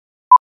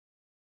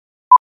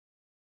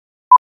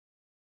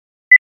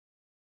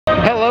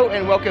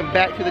and welcome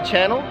back to the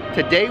channel.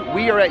 Today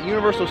we are at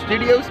Universal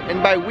Studios,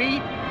 and by we,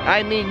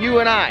 I mean you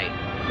and I.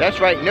 That's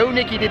right, no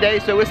Nikki today,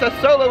 so it's a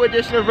solo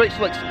edition of Rich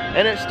Flicks,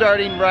 and it's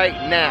starting right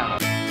now.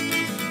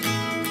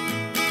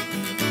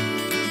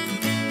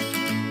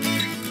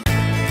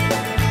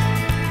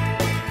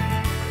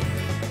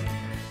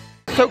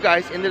 So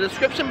guys, in the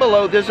description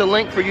below, there's a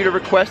link for you to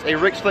request a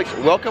Rich Flicks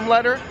welcome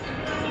letter.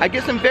 I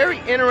get some very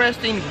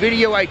interesting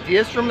video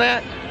ideas from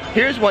that.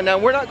 Here's one. Now,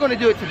 we're not going to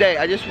do it today.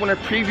 I just want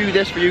to preview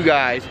this for you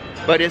guys.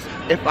 But it's,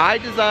 if I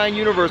design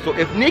Universal,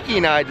 if Nikki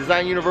and I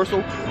design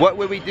Universal, what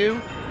would we do?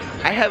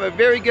 I have a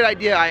very good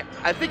idea.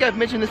 I think I've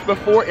mentioned this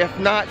before. If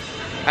not,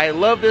 I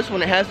love this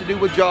one. It has to do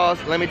with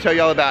Jaws. Let me tell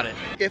you all about it.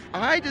 If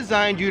I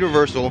designed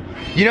Universal,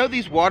 you know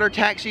these water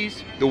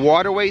taxis, the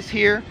waterways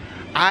here?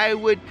 I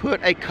would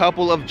put a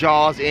couple of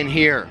Jaws in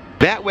here.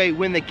 That way,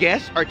 when the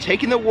guests are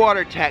taking the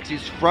water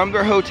taxis from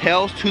their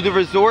hotels to the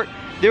resort,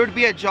 there would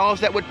be a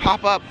Jaws that would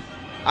pop up.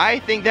 I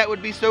think that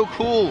would be so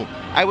cool.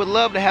 I would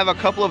love to have a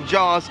couple of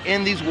Jaws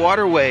in these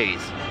waterways.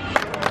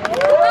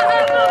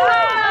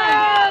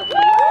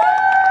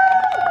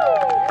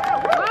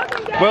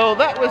 Well,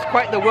 that was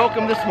quite the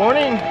welcome this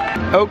morning.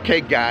 Okay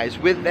guys,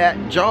 with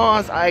that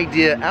Jaws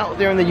idea out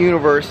there in the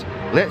universe,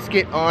 let's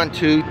get on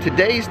to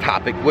today's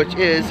topic, which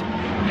is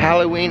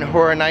Halloween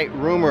Horror Night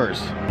rumors.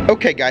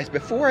 Okay guys,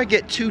 before I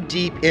get too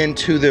deep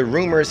into the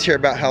rumors here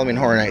about Halloween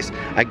Horror Nights,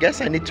 I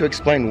guess I need to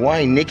explain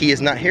why Nikki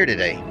is not here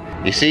today.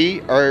 You see,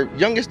 our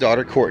youngest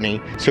daughter,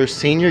 Courtney, it's her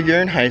senior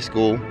year in high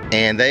school,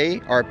 and they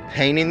are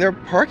painting their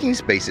parking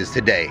spaces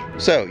today.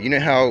 So, you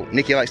know how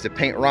Nikki likes to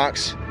paint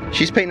rocks?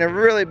 She's painting a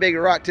really big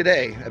rock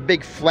today, a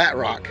big flat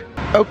rock.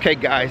 Okay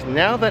guys,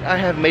 now that I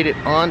have made it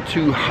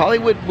onto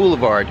Hollywood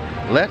Boulevard,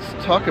 let's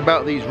talk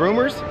about these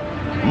rumors.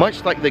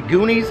 Much like the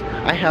Goonies,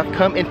 I have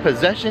come in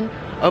possession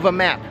of a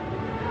map.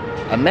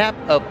 A map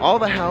of all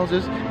the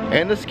houses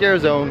and the scare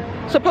zone,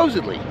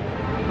 supposedly.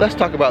 Let's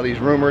talk about these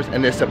rumors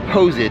and this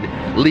supposed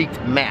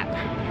leaked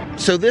map.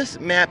 So this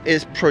map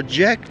is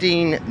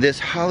projecting this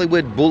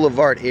Hollywood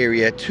Boulevard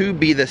area to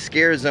be the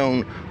scare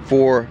zone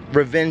for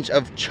Revenge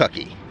of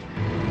Chucky.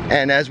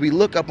 And as we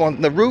look up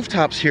on the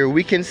rooftops here,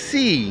 we can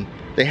see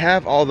they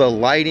have all the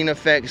lighting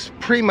effects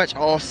pretty much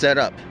all set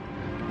up,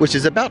 which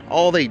is about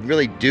all they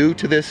really do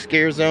to this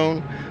scare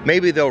zone.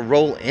 Maybe they'll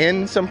roll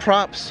in some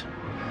props,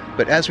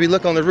 but as we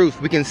look on the roof,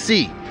 we can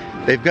see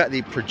they've got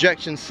the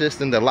projection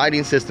system, the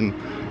lighting system,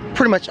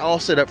 pretty much all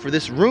set up for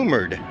this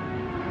rumored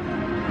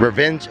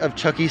Revenge of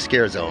Chucky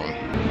scare zone.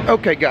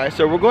 Okay guys,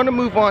 so we're going to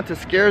move on to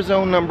scare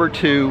zone number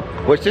 2,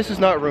 which this is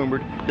not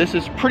rumored, this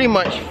is pretty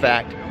much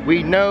fact.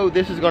 We know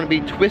this is going to be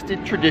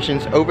Twisted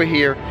Traditions over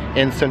here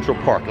in Central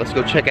Park. Let's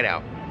go check it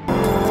out.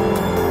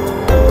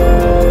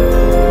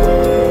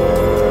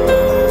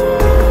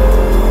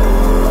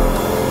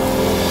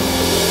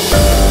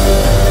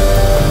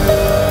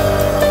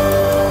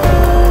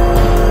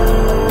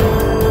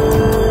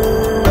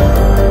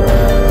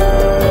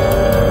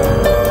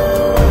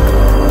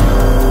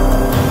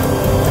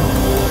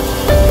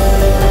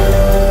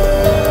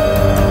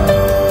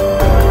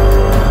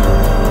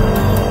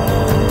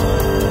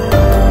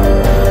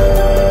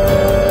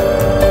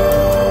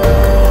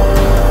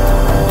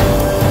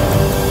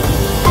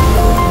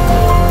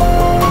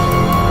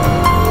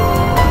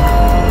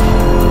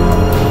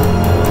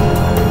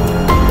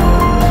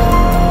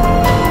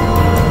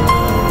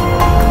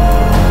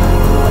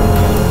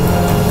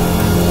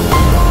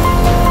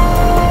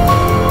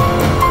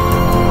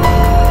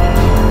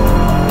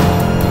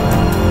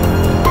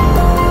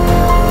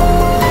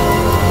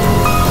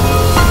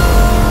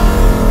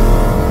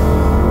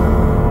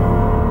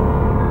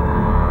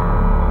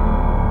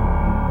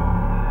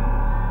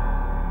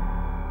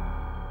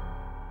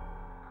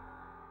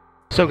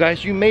 So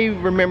guys, you may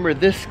remember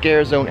this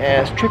scare zone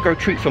as Trick or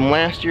Treat from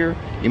last year.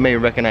 You may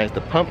recognize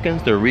the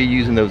pumpkins. They're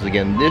reusing those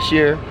again this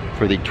year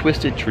for the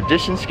Twisted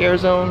Tradition scare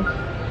zone.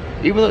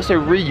 Even though it's a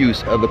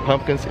reuse of the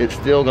pumpkins, it's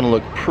still gonna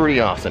look pretty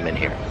awesome in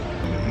here.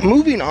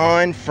 Moving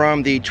on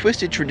from the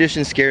Twisted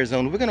Tradition scare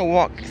zone, we're gonna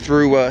walk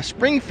through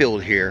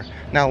Springfield here.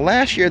 Now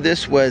last year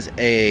this was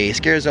a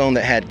scare zone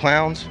that had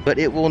clowns, but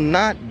it will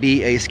not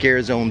be a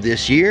scare zone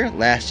this year.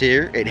 Last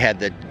year it had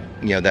the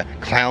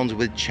clowns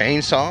with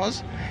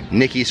chainsaws,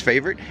 Nikki's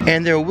favorite,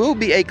 and there will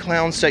be a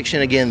clown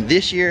section again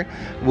this year.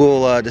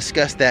 We'll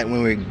discuss that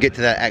when we get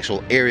to that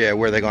actual area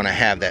where they're going to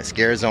have that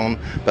scare zone.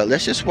 But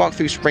let's just walk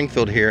through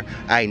Springfield here.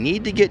 I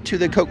need to get to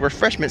the Coke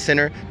Refreshment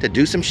Center to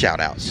do some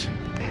shout outs.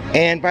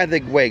 And by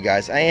the way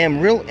guys, I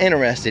am real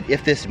interested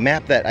if this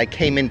map that I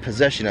came in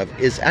possession of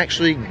is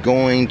actually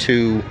going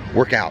to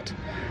work out.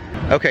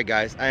 Okay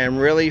guys, I am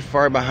really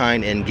far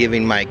behind in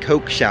giving my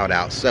Coke shout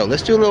out, so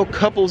let's do a little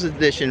couples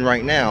edition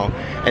right now,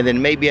 and then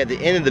maybe at the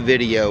end of the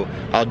video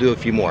I'll do a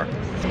few more.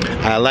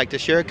 I like to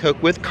share a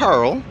Coke with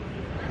Carl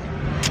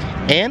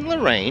and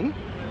Lorraine.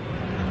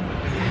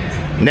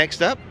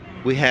 Next up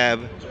we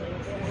have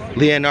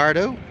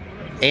Leonardo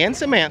and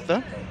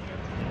Samantha.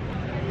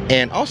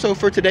 And also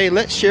for today,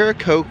 let's share a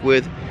Coke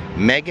with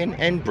Megan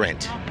and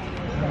Brent.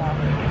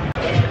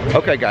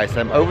 Okay guys,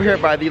 I'm over here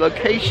by the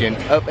location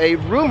of a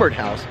rumored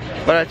house,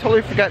 but I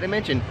totally forgot to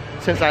mention,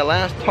 since I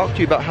last talked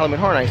to you about Halloween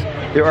Horror Nights,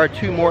 there are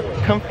 2 more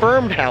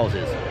confirmed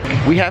houses.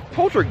 We have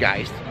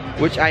Poltergeist,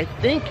 which I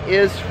think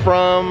is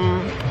from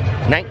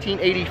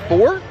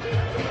 1984,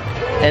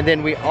 and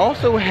then we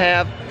also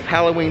have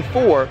Halloween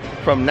 4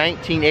 from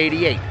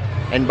 1988.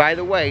 And by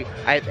the way,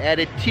 I've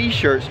added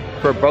t-shirts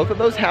for both of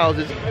those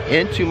houses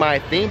into my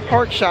theme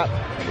park shop.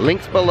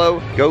 Links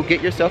below. Go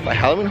get yourself a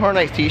Halloween Horror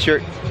Nights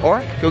t-shirt,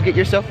 or go get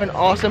yourself an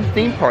awesome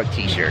theme park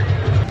t-shirt.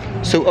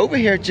 So over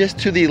here, just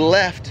to the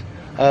left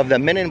of the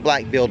Men in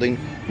Black building,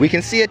 we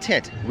can see a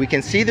tent. We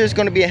can see there's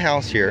going to be a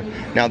house here.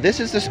 Now this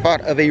is the spot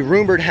of a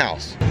rumored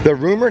house. The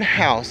rumored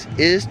house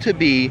is to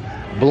be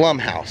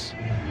Blumhouse.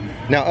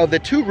 Now of the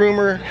 2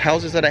 rumor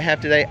houses that I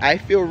have today, I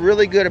feel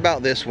really good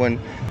about this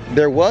one.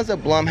 There was a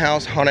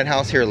Blumhouse haunted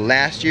house here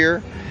last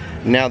year.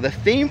 Now the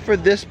theme for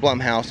this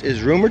Blumhouse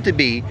is rumored to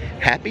be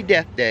Happy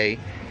Death Day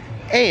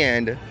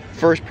and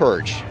First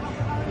Purge.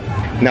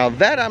 Now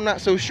that I'm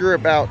not so sure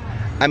about.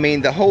 I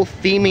mean, the whole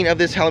theming of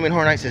this Halloween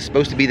Horror Nights is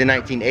supposed to be the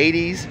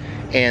 1980s,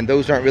 and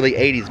those aren't really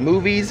 80s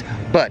movies,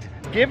 but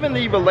given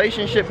the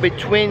relationship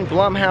between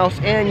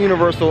Blumhouse and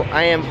Universal,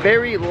 I am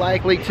very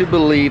likely to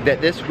believe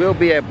that this will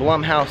be a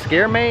Blumhouse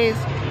scare maze.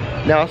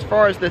 Now as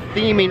far as the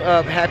theming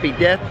of Happy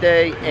Death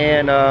Day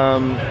and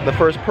the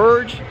First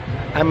Purge,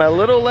 I'm a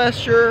little less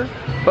sure,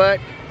 but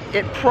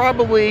it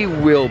probably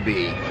will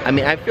be. I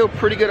mean, I feel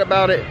pretty good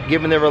about it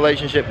given the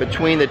relationship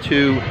between the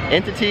 2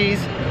 entities.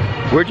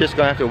 We're just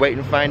gonna have to wait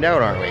and find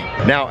out, aren't we?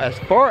 Now, as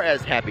far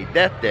as Happy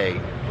Death Day,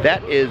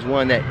 that is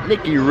one that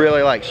Nikki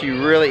really likes. She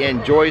really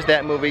enjoys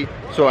that movie,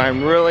 so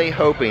I'm really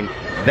hoping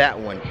that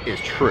one is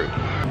true.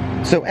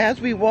 So as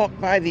we walk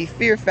by the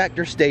Fear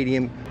Factor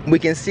Stadium, we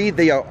can see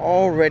they are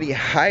already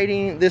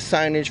hiding the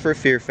signage for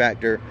Fear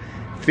Factor.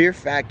 Fear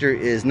Factor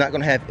is not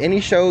gonna have any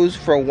shows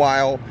for a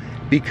while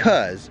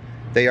because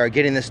they are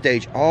getting the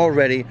stage all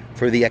ready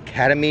for the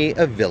Academy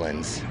of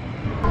Villains.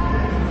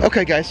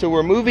 Okay guys, so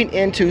we're moving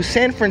into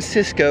San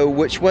Francisco,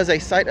 which was a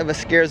site of a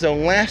scare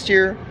zone last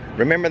year.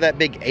 Remember that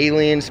big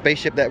alien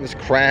spaceship that was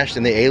crashed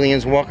and the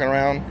aliens walking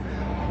around?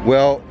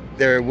 Well,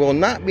 there will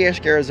not be a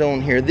scare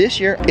zone here this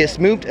year. It's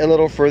moved a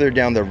little further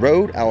down the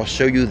road. I'll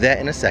show you that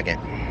in a second.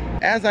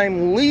 As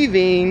I'm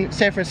leaving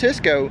San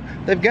Francisco,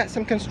 they've got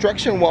some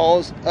construction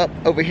walls up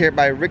over here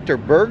by Richter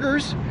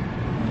Burgers.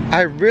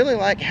 I really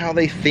like how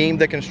they themed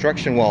the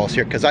construction walls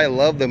here because I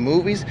love the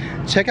movies.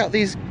 Check out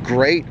these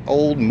great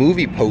old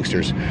movie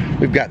posters.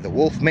 We've got the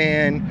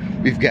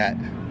Wolfman, we've got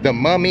the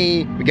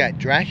Mummy, we got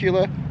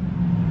Dracula.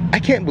 I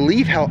can't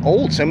believe how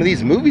old some of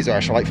these movies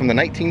are, so like from the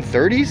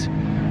 1930s.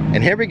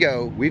 And here we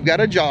go, we've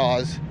got a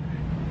Jaws.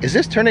 Is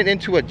this turning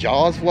into a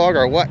Jaws vlog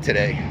or what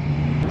today?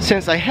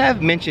 Since I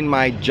have mentioned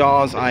my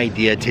Jaws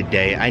idea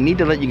today, I need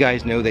to let you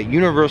guys know that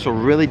Universal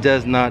really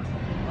does not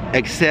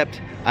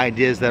accept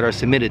ideas that are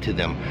submitted to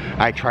them.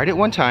 I tried it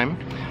one time.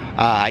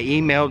 I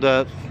emailed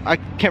I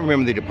can't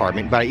remember the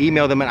department, but I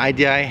emailed them an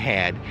idea I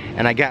had,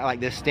 and I got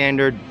like this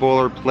standard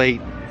boilerplate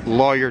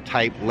lawyer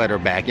type letter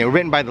back, you know,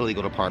 written by the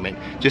legal department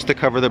just to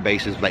cover the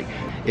bases. Like,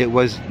 it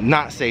was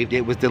not saved,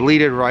 it was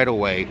deleted right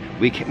away.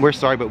 We're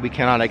sorry, but we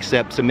cannot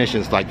accept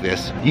submissions like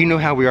this. You know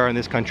how we are in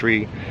this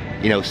country.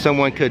 You know,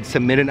 someone could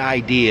submit an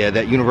idea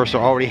that Universal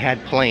already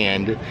had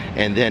planned,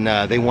 and then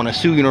they want to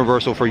sue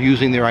Universal for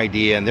using their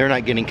idea, and they're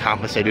not getting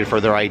compensated for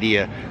their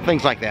idea,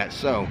 things like that.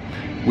 So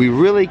we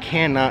really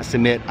cannot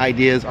submit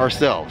ideas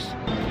ourselves.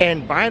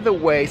 And by the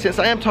way, since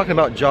I am talking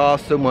about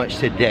Jaws so much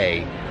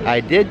today, I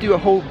did do a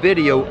whole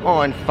video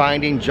on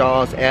finding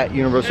Jaws at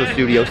Universal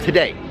Studios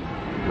today.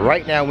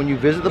 Right now, when you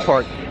visit the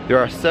park, there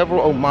are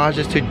several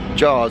homages to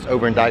Jaws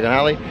over in Diagon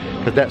Alley,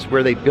 because that's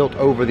where they built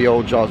over the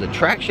old Jaws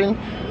attraction.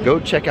 Go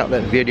check out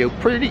that video,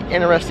 pretty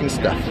interesting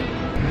stuff.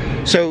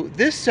 So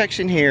this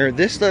section here,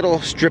 this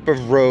little strip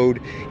of road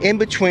in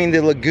between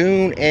the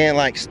lagoon and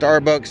like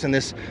Starbucks and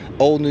this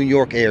old New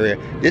York area,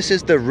 this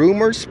is the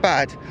rumored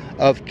spot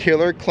of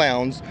killer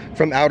clowns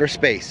from outer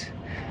space.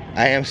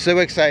 I am so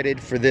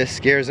excited for this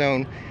scare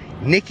zone.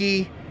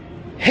 Nikki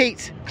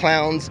hates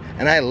clowns,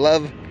 and I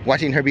love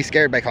watching her be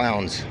scared by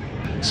clowns.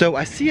 So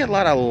I see a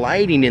lot of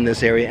lighting in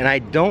this area, and I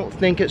don't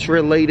think it's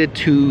related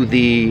to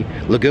the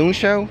Lagoon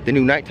show, the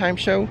new nighttime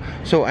show.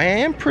 So I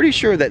am pretty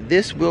sure that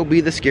this will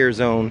be the scare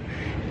zone,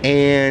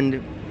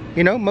 and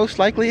you know, most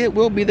likely it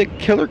will be the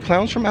killer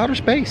clowns from outer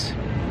space.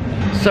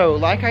 So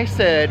like I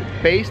said,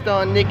 based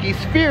on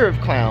Nikki's fear of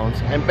clowns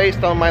and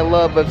based on my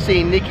love of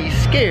seeing Nikki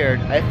scared,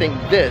 I think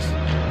this,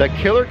 the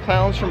killer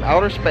clowns from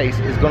outer space,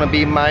 is going to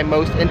be my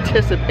most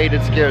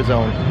anticipated scare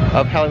zone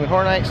of Halloween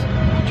Horror Nights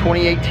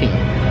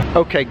 2018.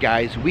 Okay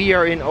guys, we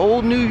are in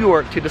old New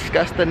York to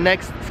discuss the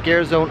next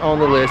scare zone on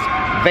the list,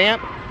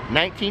 Vamp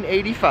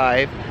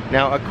 1985.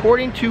 Now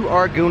according to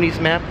our Goonies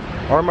map,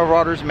 our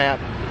Marauders map,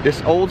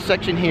 this old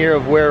section here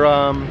of where,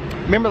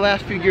 remember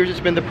last few years it's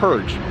been the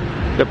Purge.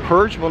 The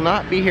Purge will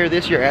not be here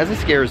this year as a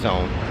scare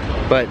zone,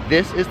 but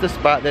this is the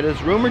spot that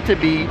is rumored to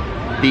be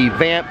the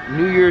Vamp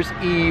New Year's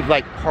Eve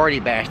like party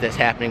bash that's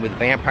happening with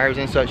vampires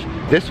and such.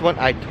 This one,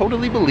 I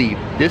totally believe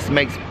this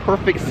makes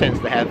perfect sense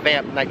to have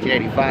Vamp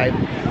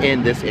 1985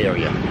 in this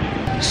area.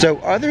 So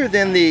other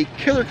than the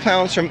killer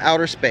clowns from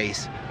outer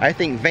space, I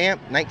think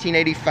Vamp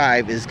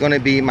 1985 is going to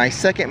be my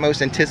second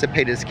most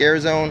anticipated scare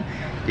zone.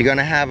 You're going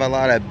to have a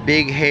lot of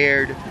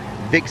big-haired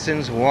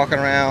vixens walking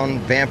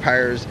around,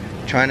 vampires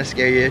trying to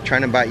scare you,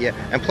 trying to bite you.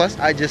 And plus,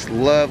 I just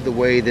love the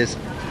way this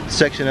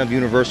section of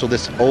Universal,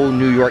 this old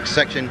New York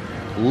section,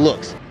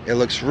 looks. It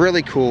looks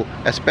really cool,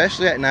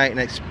 especially at night and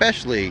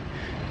especially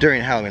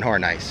during Halloween Horror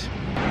Nights.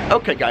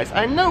 Okay guys,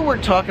 I know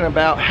we're talking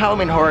about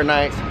Halloween Horror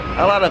Nights,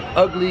 a lot of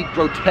ugly,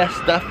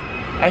 grotesque stuff.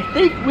 I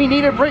think we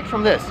need a break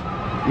from this.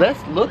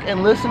 Let's look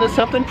and listen to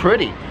something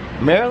pretty.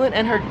 Marilyn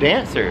and her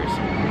dancers.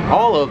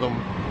 All of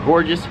them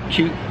gorgeous,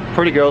 cute,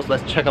 pretty girls.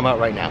 Let's check them out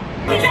right now.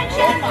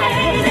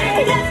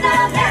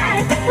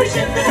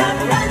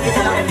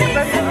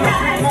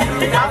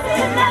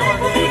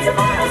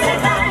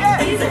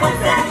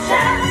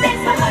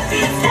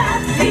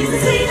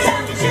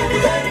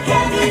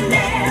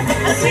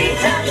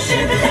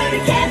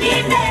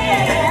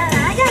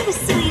 I got a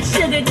sweet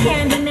sugar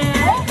candy man.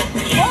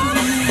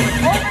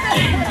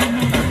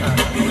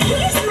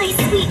 Here's my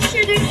sweet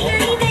sugar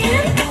candy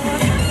man.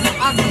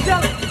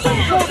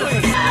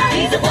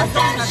 He's a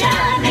one-stop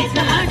shop, makes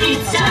my heart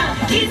beat stop.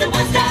 He's a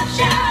one-stop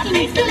shop,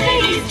 makes the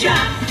ladies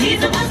drop.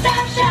 He's a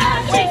one-stop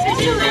shop, takes me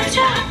to a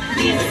shop.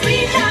 He's a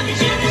sweet chocolate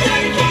sugar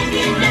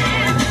candy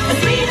man. A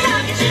sweet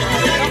chocolate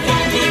sugar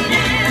candy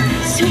man.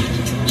 Sweet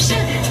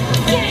sugar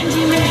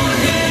candy man.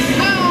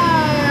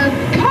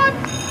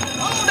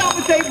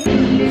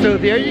 So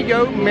there you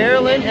go,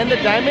 Marilyn and the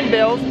Diamond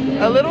Bells.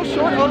 A little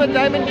short on the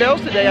Diamond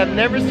Bells today. I've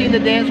never seen the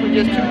dance with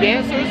just 2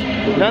 dancers.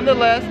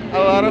 Nonetheless, a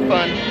lot of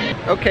fun.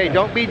 Okay,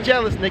 don't be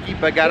jealous, Nikki,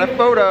 but I got a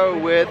photo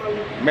with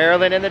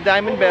Marilyn and the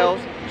Diamond Bells.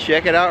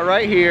 Check it out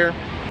right here.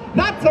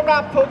 That's a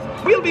wrap, folks.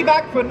 We'll be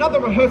back for another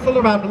rehearsal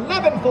around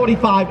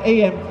 11:45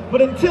 a.m.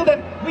 But until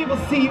then, we will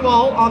see you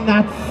all on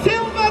that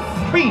silver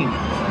screen.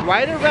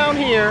 Right around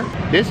here,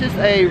 this is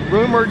a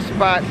rumored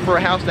spot for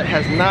a house that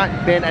has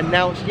not been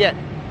announced yet,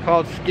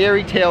 called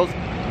Scary Tales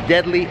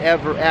Deadly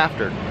Ever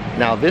After.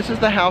 Now this is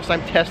the house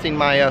I'm testing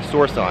my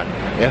source on.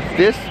 If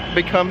this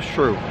becomes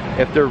true,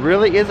 if there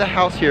really is a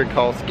house here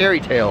called Scary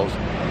Tales,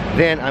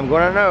 then I'm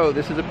gonna know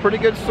this is a pretty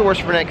good source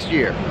for next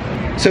year.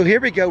 So here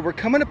we go, we're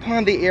coming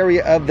upon the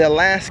area of the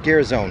last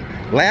scare zone.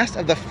 Last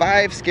of the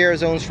 5 scare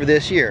zones for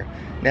this year.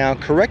 Now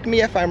correct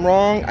me if I'm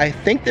wrong, I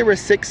think there were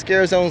 6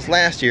 scare zones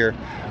last year,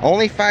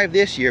 only 5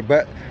 this year,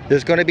 but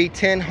there's gonna be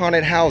 10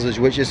 haunted houses,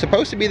 which is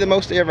supposed to be the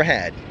most they ever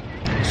had.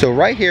 So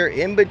right here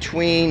in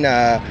between,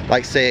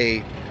 like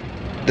say,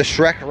 the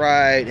Shrek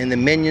ride and the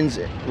Minions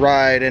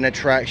ride and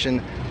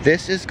attraction,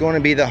 this is going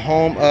to be the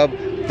home of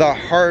the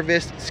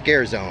Harvest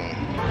Scare Zone.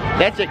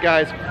 That's it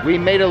guys, we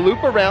made a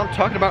loop around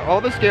talking about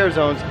all the scare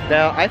zones.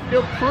 Now I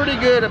feel pretty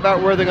good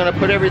about where they're going to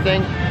put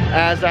everything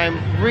as I'm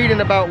reading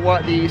about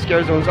what the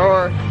scare zones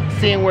are,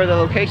 seeing where the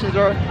locations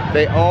are.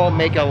 They all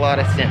make a lot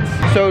of sense.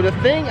 So the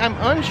thing I'm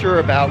unsure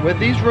about with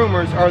these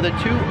rumors are the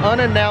 2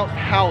 unannounced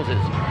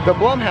houses. The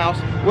Blumhouse,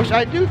 which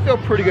I do feel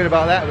pretty good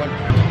about that one,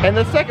 and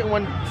the second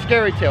one,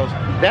 Scary Tales.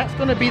 That's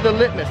going to be the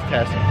litmus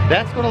test.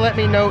 That's going to let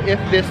me know if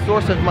this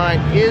source of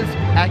mine is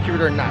accurate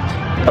or not.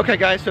 Okay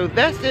guys, so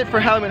that's it for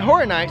Halloween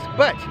Horror Nights,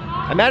 but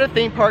I'm at a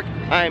theme park.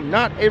 I'm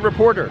not a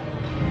reporter.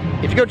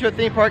 If you go to a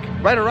theme park,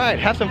 ride a ride,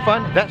 have some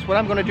fun. That's what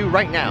I'm going to do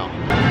right now.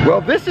 Well,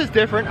 this is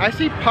different. I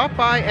see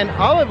Popeye and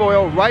Olive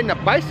Oil riding a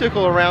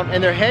bicycle around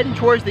and they're heading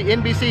towards the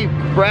NBC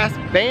brass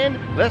band.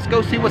 Let's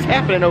go see what's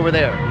happening over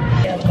there.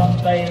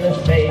 Popeye the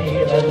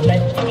sailor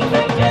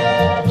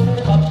man,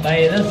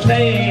 Popeye the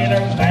sailor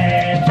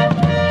man.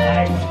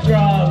 I'm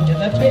strong to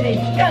the finish,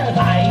 'cause I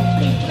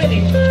keep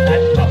finish.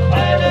 That's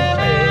Popeye the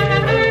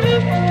sailor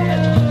man.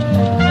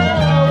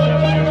 Oh, what a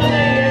wonderful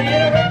day at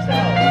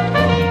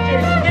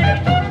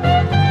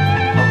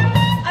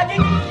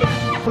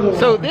Universal.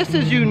 So this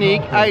is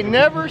unique. I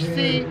never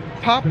see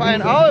Popeye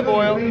and Olive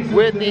Oil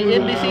with the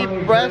NBC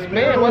brass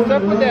band. What's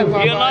up with that,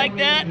 Popeye? You like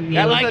that?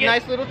 That was a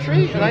nice little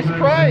treat, a nice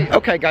surprise.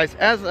 Okay guys,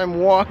 as I'm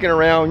walking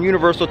around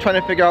Universal trying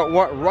to figure out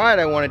what ride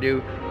I want to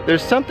do,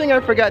 there's something I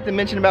forgot to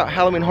mention about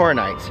Halloween Horror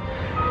Nights.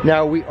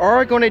 Now we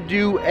are going to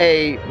do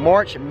a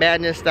March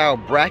Madness style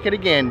bracket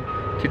again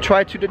to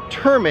try to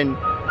determine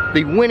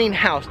the winning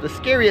house, the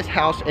scariest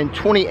house in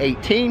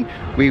 2018.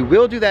 We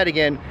will do that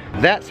again.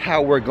 That's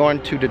how we're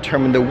going to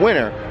determine the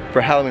winner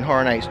for Halloween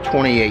Horror Nights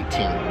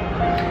 2018.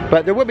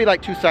 But there will be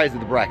like 2 sides of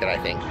the bracket, I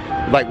think.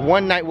 Like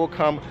one night will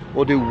come,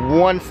 we'll do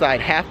one side,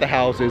 half the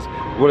houses,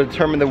 we'll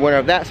determine the winner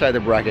of that side of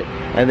the bracket.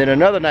 And then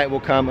another night will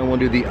come and we'll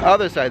do the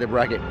other side of the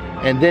bracket.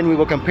 And then we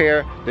will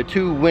compare the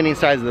 2 winning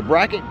sides of the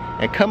bracket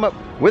and come up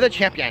with a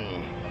champion.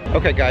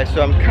 Okay guys,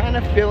 so I'm kind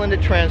of feeling the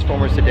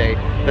Transformers today.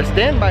 The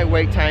standby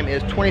wait time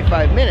is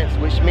 25 minutes,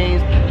 which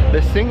means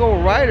the single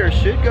rider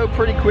should go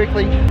pretty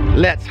quickly.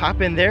 Let's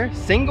hop in there,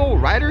 single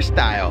rider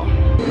style.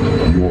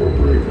 Your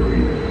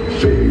bravery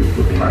saved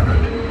the planet.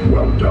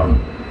 Well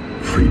done,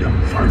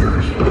 freedom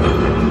fighters.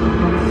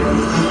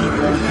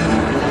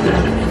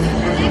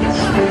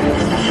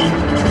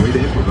 Way to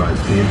improvise,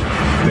 Steve.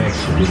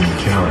 Thanks for giving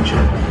the challenge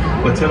here.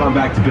 Let's head on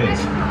back to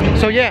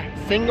base. So yeah,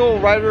 single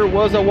rider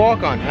was a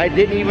walk-on. I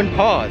didn't even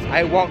pause.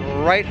 I walked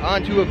right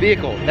onto a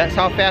vehicle. That's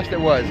how fast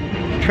it was.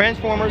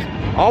 Transformers,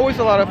 always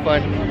a lot of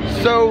fun.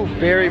 So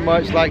very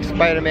much like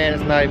Spider-Man,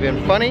 it's not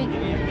even funny.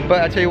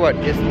 But I tell you what,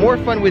 it's more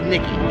fun with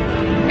Nikki.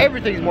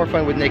 Everything's more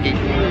fun with Nikki.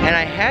 And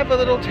I have a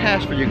little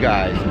task for you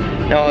guys.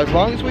 Now, as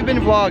long as we've been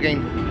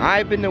vlogging,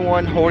 I've been the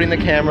one holding the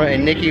camera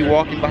and Nikki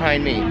walking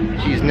behind me.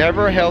 She's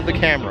never held the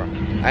camera.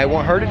 I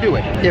want her to do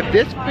it. If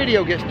this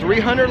video gets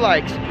 300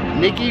 likes,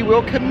 Nikki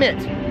will commit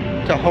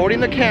to holding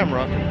the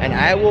camera and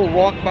I will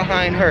walk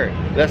behind her.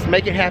 Let's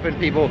make it happen,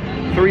 people.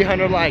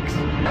 300 likes.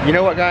 You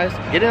know what, guys?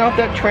 Getting off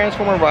that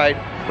Transformer ride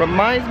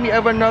reminds me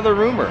of another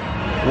rumor.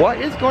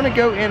 What is going to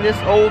go in this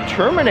old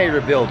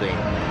Terminator building?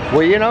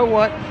 Well, you know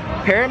what?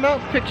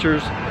 Paramount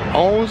Pictures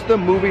owns the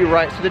movie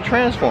rights to the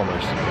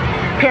Transformers.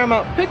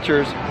 Paramount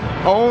Pictures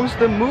owns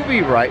the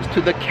movie rights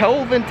to the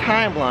Kelvin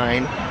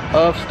timeline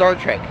of Star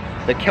Trek.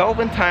 The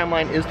Kelvin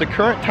timeline is the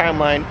current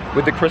timeline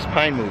with the Chris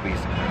Pine movies.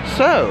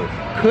 So,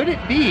 could it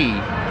be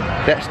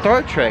that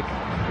Star Trek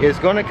is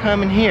going to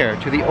come in here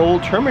to the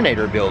old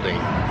Terminator building?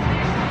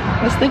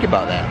 Let's think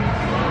about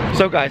that.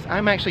 So guys,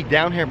 I'm actually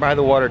down here by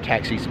the water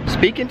taxis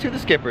speaking to the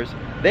skippers.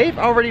 They've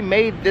already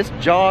made this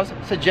JAWS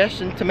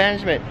suggestion to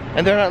management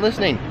and they're not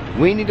listening.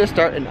 We need to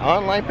start an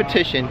online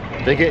petition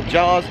to get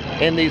JAWS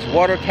in these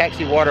water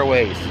taxi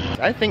waterways.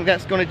 I think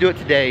that's going to do it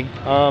today.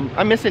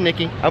 I'm missing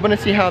Nikki. I'm going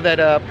to see how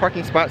that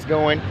parking spot's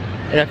going.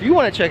 And if you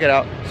want to check it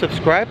out,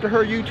 subscribe to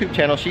her YouTube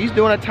channel. She's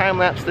doing a time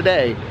lapse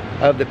today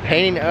of the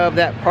painting of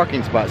that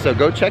parking spot. So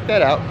go check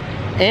that out.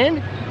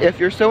 And if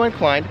you're so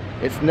inclined,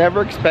 it's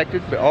never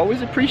expected but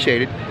always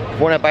appreciated. If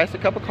you want to buy us a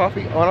cup of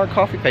coffee on our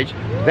coffee page,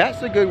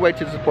 that's a good way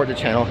to support the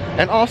channel.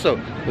 And also,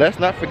 let's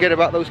not forget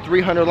about those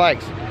 300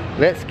 likes.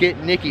 Let's get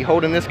Nikki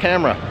holding this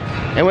camera.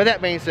 And with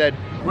that being said,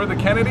 we're the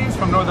Kennedys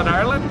from Northern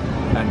Ireland,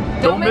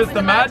 and don't miss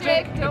the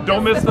magic,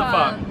 don't miss the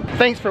fun.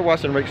 Thanks for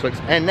watching Rick Flicks,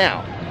 and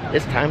now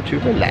it's time to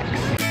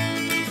relax.